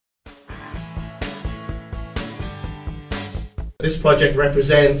This project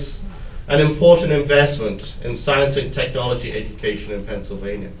represents an important investment in science and technology education in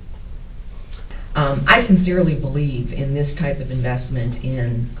Pennsylvania. I sincerely believe in this type of investment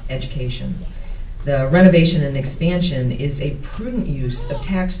in education. The renovation and expansion is a prudent use of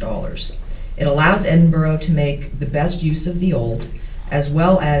tax dollars. It allows Edinboro to make the best use of the old, as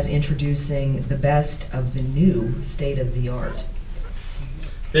well as introducing the best of the new state-of-the-art.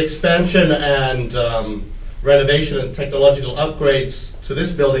 The expansion and renovation and technological upgrades to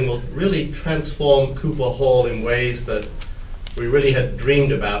this building will really transform Cooper Hall in ways that we really had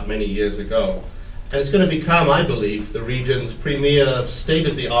dreamed about many years ago. And it's going to become, I believe, the region's premier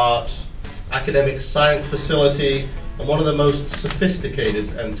state-of-the-art academic science facility and one of the most sophisticated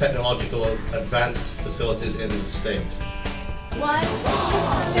and technological advanced facilities in the state. 1, 2,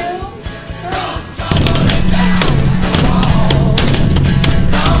 3.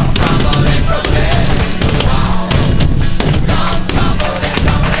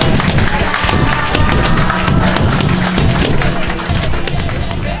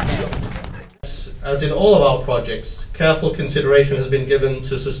 As in all of our projects, careful consideration has been given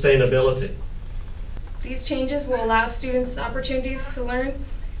to sustainability. These changes will allow students opportunities to learn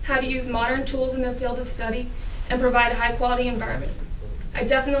how to use modern tools in their field of study and provide a high-quality environment. I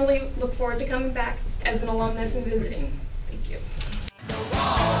definitely look forward to coming back as an alumnus and visiting.